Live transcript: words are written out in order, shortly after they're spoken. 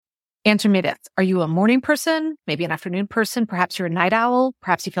Answer me this. Are you a morning person? Maybe an afternoon person? Perhaps you're a night owl.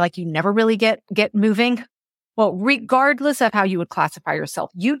 Perhaps you feel like you never really get moving. Well, regardless of how you would classify yourself,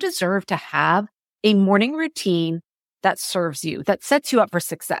 you deserve to have a morning routine that serves you, that sets you up for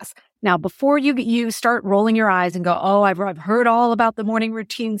success. Now, before you start rolling your eyes and go, oh, I've heard all about the morning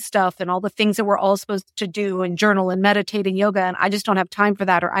routine stuff and all the things that we're all supposed to do and journal and meditate and yoga, and I just don't have time for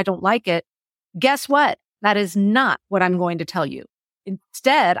that or I don't like it. Guess what? That is not what I'm going to tell you.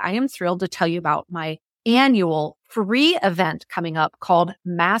 Instead, I am thrilled to tell you about my annual free event coming up called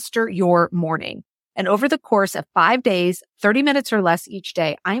Master Your Morning. And over the course of 5 days, 30 minutes or less each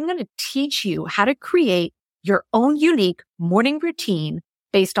day, I'm going to teach you how to create your own unique morning routine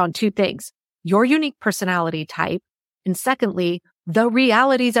based on two things: your unique personality type, and secondly, the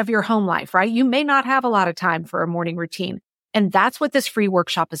realities of your home life, right? You may not have a lot of time for a morning routine. And that's what this free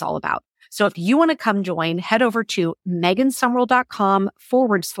workshop is all about. So if you want to come join, head over to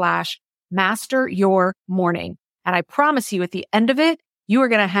megansumrell.com/master your morning. And I promise you at the end of it, you are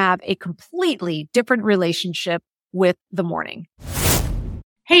going to have a completely different relationship with the morning.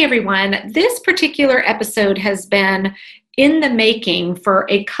 Hey everyone, this particular episode has been in the making for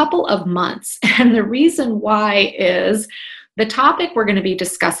a couple of months. And the reason why is the topic we're going to be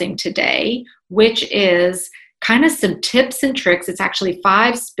discussing today, which is kind of some tips and tricks. It's actually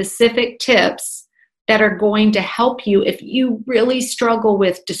 5 specific tips that are going to help you if you really struggle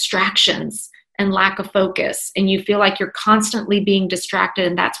with distractions and lack of focus, and you feel like you're constantly being distracted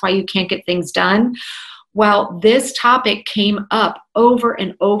and that's why you can't get things done. Well, this topic came up over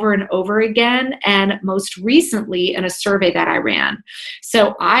and over and over again, and most recently in a survey that I ran.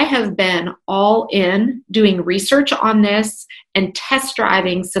 So I have been all in doing research on this and test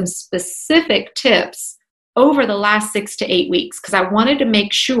driving some specific tips over the last 6 to 8 weeks, because I wanted to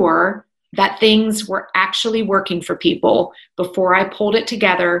make sure that things were actually working for people before I pulled it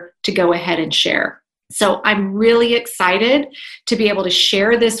together to go ahead and share. So I'm really excited to be able to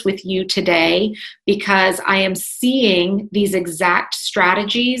share this with you today, because I am seeing these exact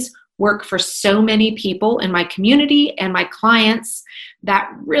strategies work for so many people in my community and my clients that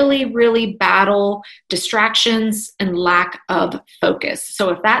really, really battle distractions and lack of focus. So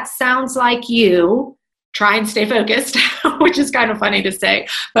if that sounds like you, try and stay focused, which is kind of funny to say,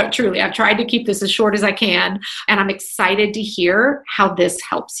 but truly, I've tried to keep this as short as I can, and I'm excited to hear how this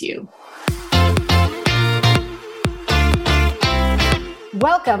helps you.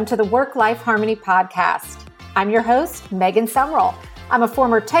 Welcome to the Work-Life Harmony Podcast. I'm your host, Megan Sumrell. I'm a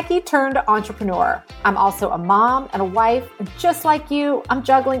former techie turned entrepreneur. I'm also a mom and a wife, and just like you, I'm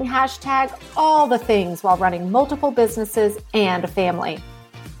juggling #all the things while running multiple businesses and a family.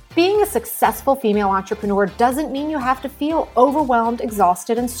 Being a successful female entrepreneur doesn't mean you have to feel overwhelmed,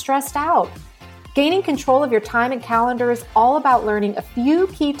 exhausted, and stressed out. Gaining control of your time and calendar is all about learning a few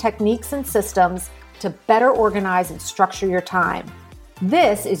key techniques and systems to better organize and structure your time.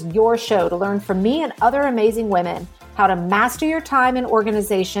 This is your show to learn from me and other amazing women how to master your time and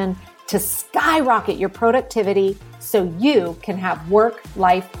organization to skyrocket your productivity so you can have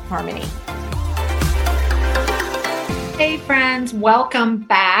work-life harmony. Hey friends, welcome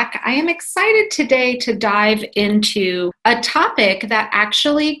back. I am excited today to dive into a topic that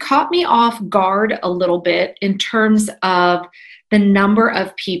actually caught me off guard a little bit in terms of the number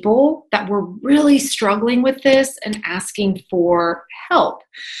of people that were really struggling with this and asking for help.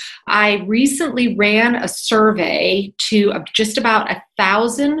 I recently ran a survey to just about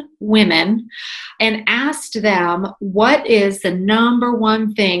 1,000 women and asked them, what is the number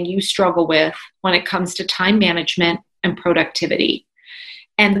one thing you struggle with when it comes to time management and productivity?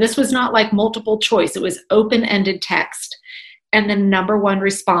 And this was not like multiple choice. It was open-ended text. And the number one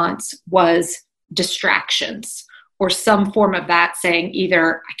response was distractions, or some form of that, saying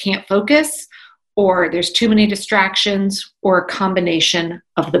either I can't focus, or there's too many distractions, or a combination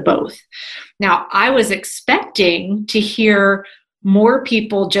of the both. Now, I was expecting to hear more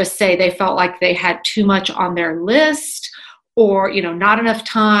people just say they felt like they had too much on their list, or, not enough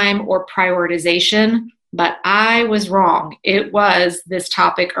time, or prioritization. But I was wrong. It was this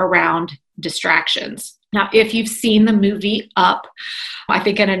topic around distractions. Now, if you've seen the movie Up, I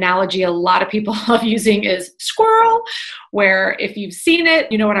think an analogy a lot of people love using is squirrel, where if you've seen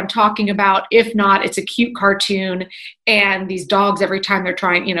it, you know what I'm talking about. If not, it's a cute cartoon. And these dogs, every time they're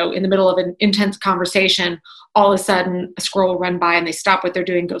trying, in the middle of an intense conversation, all of a sudden a squirrel will run by and they stop what they're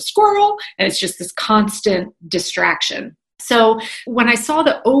doing, go squirrel. And it's just this constant distraction. So when I saw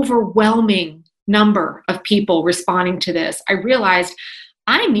the overwhelming number of people responding to this, I realized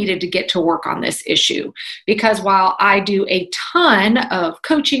I needed to get to work on this issue, because while I do a ton of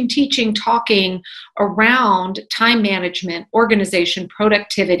coaching, teaching, talking around time management, organization,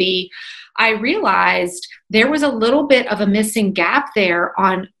 productivity, I realized there was a little bit of a missing gap there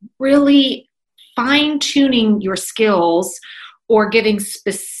on really fine-tuning your skills or giving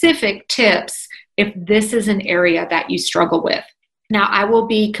specific tips if this is an area that you struggle with. Now, I will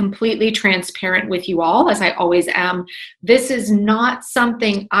be completely transparent with you all, as I always am. This is not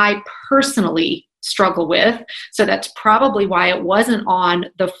something I personally struggle with. So that's probably why it wasn't on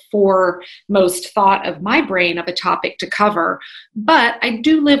the foremost thought of my brain of a topic to cover. But I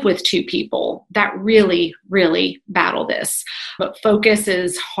do live with two people that really, really battle this. But focus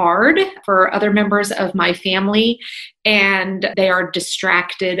is hard for other members of my family, and they are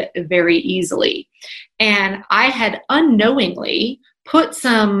distracted very easily. And I had unknowingly put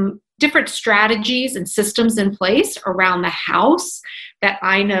some different strategies and systems in place around the house that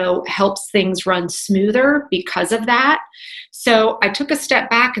I know helps things run smoother because of that. So I took a step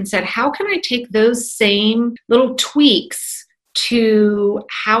back and said, how can I take those same little tweaks to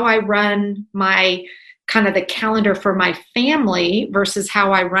how I run my kind of the calendar for my family versus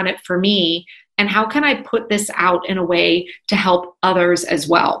how I run it for me? And how can I put this out in a way to help others as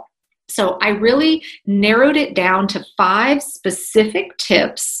well? So I really narrowed it down to 5 specific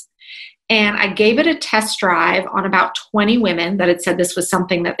tips, and I gave it a test drive on about 20 women that had said this was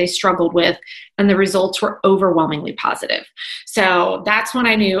something that they struggled with, and the results were overwhelmingly positive. So that's when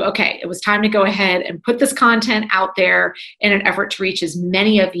I knew, okay, it was time to go ahead and put this content out there in an effort to reach as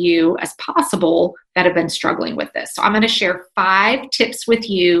many of you as possible that have been struggling with this. So I'm going to share 5 tips with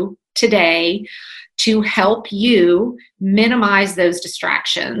you today to help you minimize those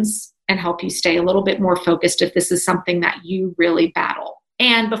distractions and help you stay a little bit more focused if this is something that you really battle.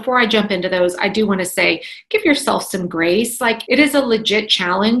 And before I jump into those, I do want to say, give yourself some grace. Like, it is a legit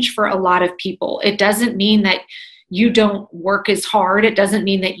challenge for a lot of people. It doesn't mean that you don't work as hard. It doesn't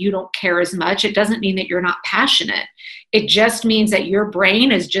mean that you don't care as much. It doesn't mean that you're not passionate. It just means that your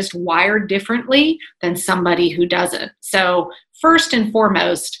brain is just wired differently than somebody who doesn't. So first and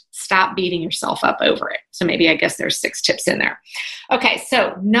foremost, stop beating yourself up over it. So maybe I guess there's 6 tips in there. Okay,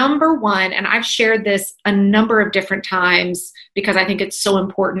 so number 1, and I've shared this a number of different times because I think it's so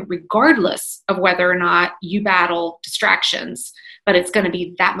important regardless of whether or not you battle distractions, but it's going to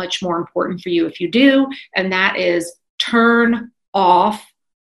be that much more important for you if you do, and that is turn off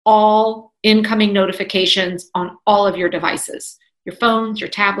all incoming notifications on all of your devices, your phones, your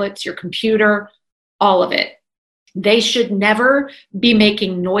tablets, your computer, all of it. They should never be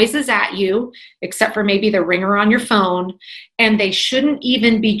making noises at you, except for maybe the ringer on your phone. And they shouldn't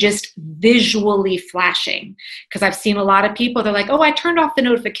even be just visually flashing. Because I've seen a lot of people, they're like, oh, I turned off the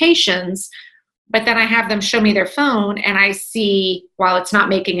notifications, but then I have them show me their phone and I see, while it's not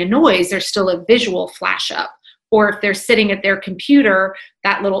making a noise, there's still a visual flash up. Or if they're sitting at their computer,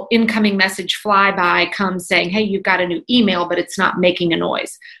 that little incoming message flyby comes saying, hey, you've got a new email, but it's not making a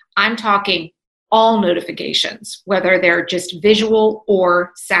noise. I'm talking all notifications, whether they're just visual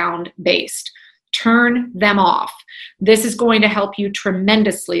or sound-based. Turn them off. This is going to help you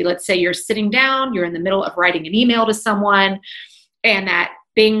tremendously. Let's say you're sitting down, you're in the middle of writing an email to someone, and that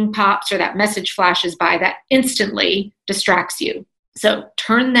bing pops or that message flashes by, that instantly distracts you. So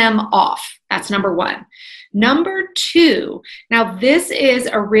turn them off. That's number 1. Number 2, now this is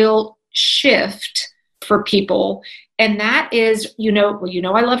a real shift for people. And that is,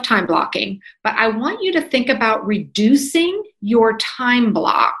 I love time blocking, but I want you to think about reducing your time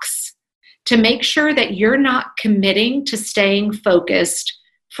blocks to make sure that you're not committing to staying focused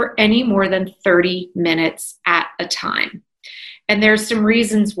for any more than 30 minutes at a time. And there's some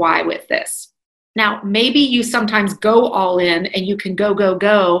reasons why with this. Now, maybe you sometimes go all in and you can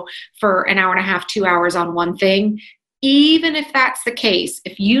go for an hour and a half, 2 hours on one thing. Even if that's the case,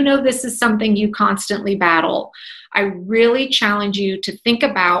 if you know this is something you constantly battle, I really challenge you to think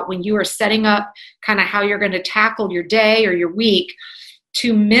about when you are setting up kind of how you're going to tackle your day or your week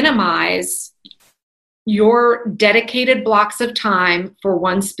to minimize your dedicated blocks of time for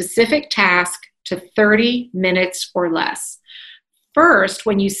one specific task to 30 minutes or less. First,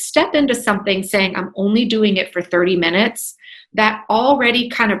 when you step into something saying, I'm only doing it for 30 minutes, that already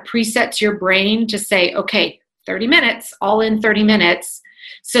kind of presets your brain to say, okay, 30 minutes, all in 30 minutes.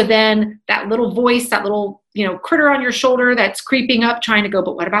 So then that little voice, that little, critter on your shoulder that's creeping up trying to go,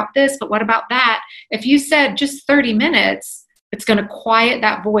 but what about this? But what about that? If you said just 30 minutes, it's going to quiet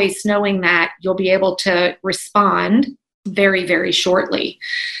that voice, knowing that you'll be able to respond very, very shortly.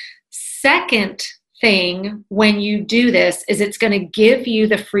 Second thing when you do this is it's going to give you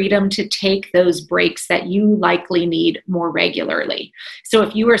the freedom to take those breaks that you likely need more regularly. So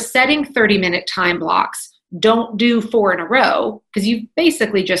if you are setting 30-minute time blocks, don't do 4 in a row because you've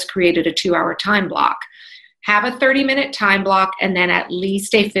basically just created a 2-hour time block. Have a 30-minute time block and then at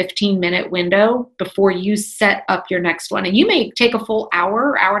least a 15-minute window before you set up your next one. And you may take a full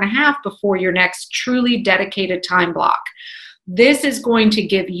hour, hour and a half before your next truly dedicated time block. This is going to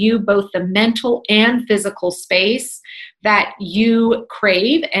give you both the mental and physical space that you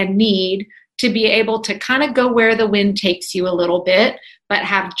crave and need to be able to kind of go where the wind takes you a little bit, but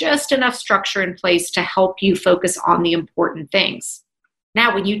have just enough structure in place to help you focus on the important things.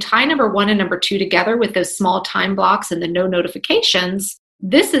 Now, when you tie number 1 and number 2 together with those small time blocks and the no notifications,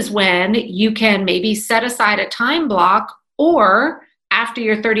 this is when you can maybe set aside a time block, or after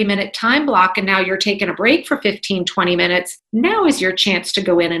your 30-minute time block and now you're taking a break for 15, 20 minutes, now is your chance to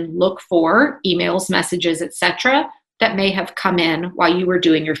go in and look for emails, messages, etc. that may have come in while you were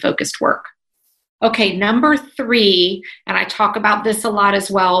doing your focused work. Okay, number 3, and I talk about this a lot as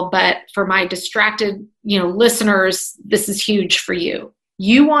well, but for my distracted, listeners, this is huge for you.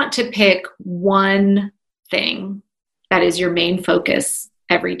 You want to pick one thing that is your main focus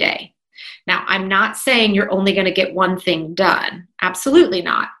every day. Now, I'm not saying you're only going to get one thing done. Absolutely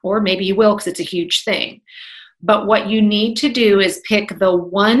not. Or maybe you will because it's a huge thing. But what you need to do is pick the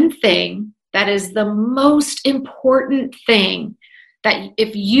one thing that is the most important thing that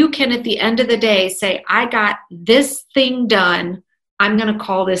if you can at the end of the day say, I got this thing done, I'm going to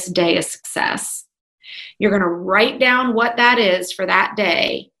call this day a success. You're going to write down what that is for that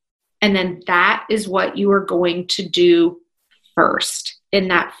day. And then that is what you are going to do first in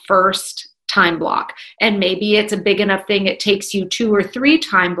that first time block. And maybe it's a big enough thing it takes you 2 or 3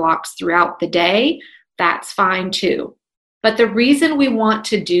 time blocks throughout the day. That's fine too. But the reason we want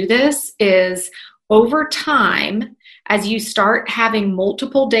to do this is over time, as you start having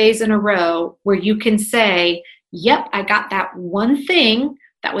multiple days in a row where you can say, yep, I got that one thing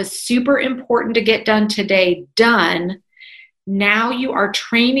that was super important to get done today done. Now you are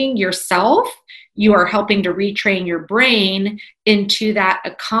training yourself. You are helping to retrain your brain into that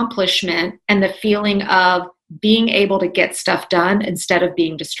accomplishment and the feeling of being able to get stuff done instead of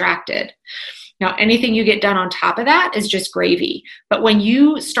being distracted. Now, anything you get done on top of that is just gravy. But when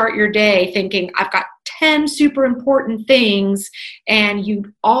you start your day thinking, I've got 10 super important things, and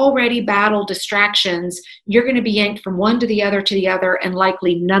you already battle distractions, you're going to be yanked from one to the other, and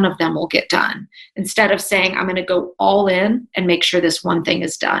likely none of them will get done. Instead of saying, I'm going to go all in and make sure this one thing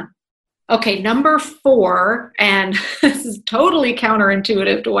is done. Okay, number 4, and this is totally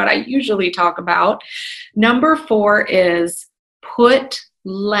counterintuitive to what I usually talk about. Number 4 is put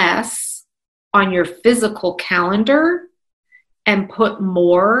less on your physical calendar and put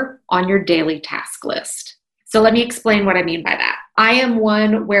more on your daily task list. So let me explain what I mean by that. I am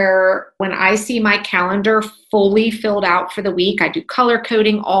one where when I see my calendar fully filled out for the week, I do color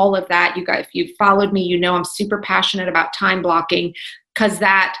coding, all of that. You guys, if you've followed me, you know I'm super passionate about time blocking because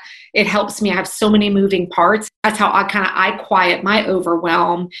that it helps me. I have so many moving parts. That's how I quiet my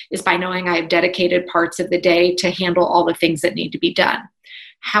overwhelm, is by knowing I have dedicated parts of the day to handle all the things that need to be done.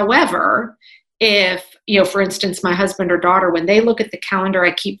 However, if, for instance, my husband or daughter, when they look at the calendar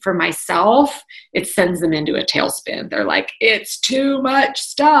I keep for myself, it sends them into a tailspin. They're like, it's too much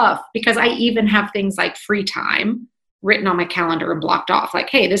stuff, because I even have things like free time written on my calendar and blocked off. Like,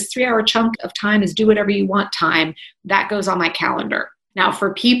 hey, this 3-hour chunk of time is do whatever you want time. That goes on my calendar. Now,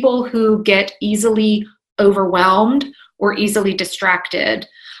 for people who get easily overwhelmed or easily distracted,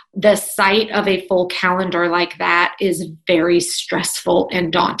 the sight of a full calendar like that is very stressful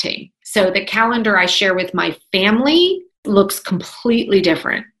and daunting. So the calendar I share with my family looks completely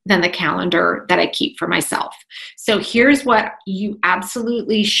different than the calendar that I keep for myself. So here's what you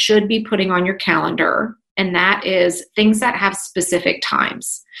absolutely should be putting on your calendar, and that is things that have specific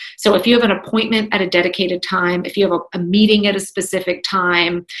times. So if you have an appointment at a dedicated time, if you have a meeting at a specific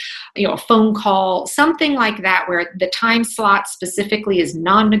time, a phone call, something like that where the time slot specifically is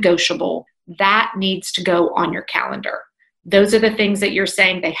non-negotiable, that needs to go on your calendar. Those are the things that you're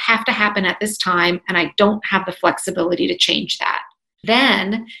saying they have to happen at this time, and I don't have the flexibility to change that.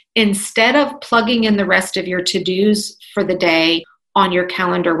 Then, instead of plugging in the rest of your to-dos for the day on your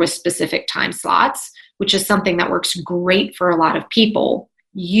calendar with specific time slots, which is something that works great for a lot of people,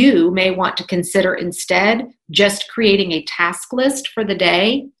 you may want to consider instead just creating a task list for the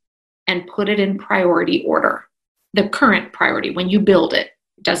day and put it in priority order. The current priority, when you build it,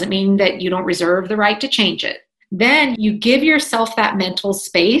 doesn't mean that you don't reserve the right to change it. Then you give yourself that mental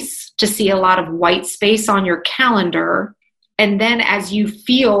space to see a lot of white space on your calendar, And then as you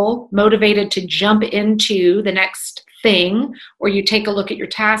feel motivated to jump into the next thing, or you take a look at your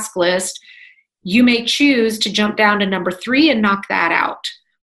task list, you may choose to jump down to number 3 and knock that out.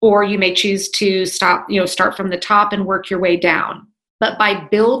 Or you may choose to start from the top and work your way down. But by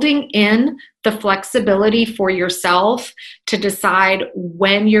building in the flexibility for yourself to decide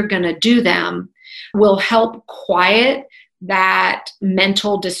when you're going to do them will help quiet that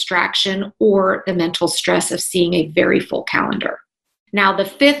mental distraction or the mental stress of seeing a very full calendar. Now, the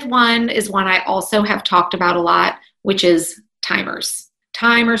 5th one is one I also have talked about a lot, which is timers.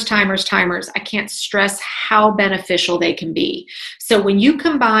 Timers. I can't stress how beneficial they can be. So when you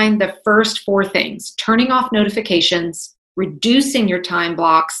combine the first 4 things, turning off notifications, reducing your time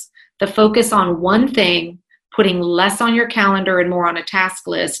blocks, the focus on one thing, putting less on your calendar and more on a task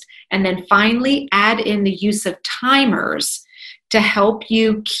list, and then finally add in the use of timers to help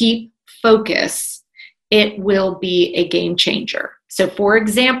you keep focus, it will be a game changer. So for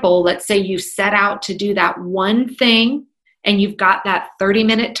example, let's say you set out to do that one thing and you've got that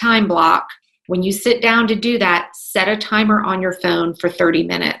 30-minute time block. When you sit down to do that, set a timer on your phone for 30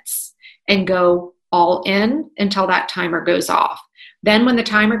 minutes and go all in until that timer goes off. Then when the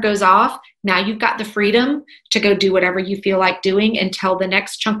timer goes off, now you've got the freedom to go do whatever you feel like doing until the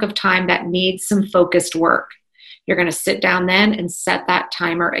next chunk of time that needs some focused work. You're going to sit down then and set that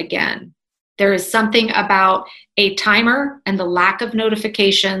timer again. There is something about a timer and the lack of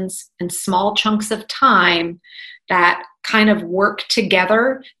notifications and small chunks of time that kind of work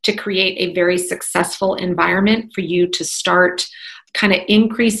together to create a very successful environment for you to start kind of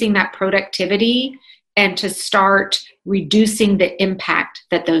increasing that productivity and to start reducing the impact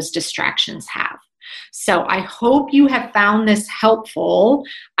that those distractions have. So I hope you have found this helpful.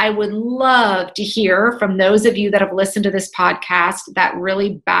 I would love to hear from those of you that have listened to this podcast that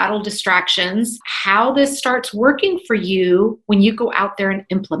really battle distractions, how this starts working for you when you go out there and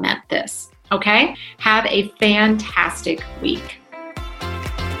implement this. Okay? Have a fantastic week.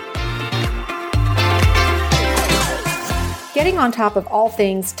 Getting on top of all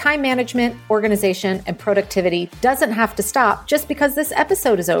things time management, organization, and productivity doesn't have to stop just because this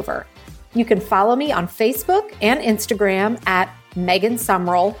episode is over. You can follow me on Facebook and Instagram at Megan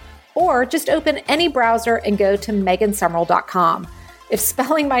Sumrell, or just open any browser and go to megansumrell.com. If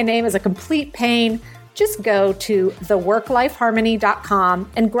spelling my name is a complete pain, just go to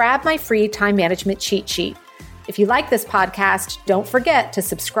theworklifeharmony.com and grab my free time management cheat sheet. If you like this podcast, don't forget to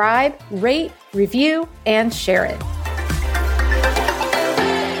subscribe, rate, review, and share it.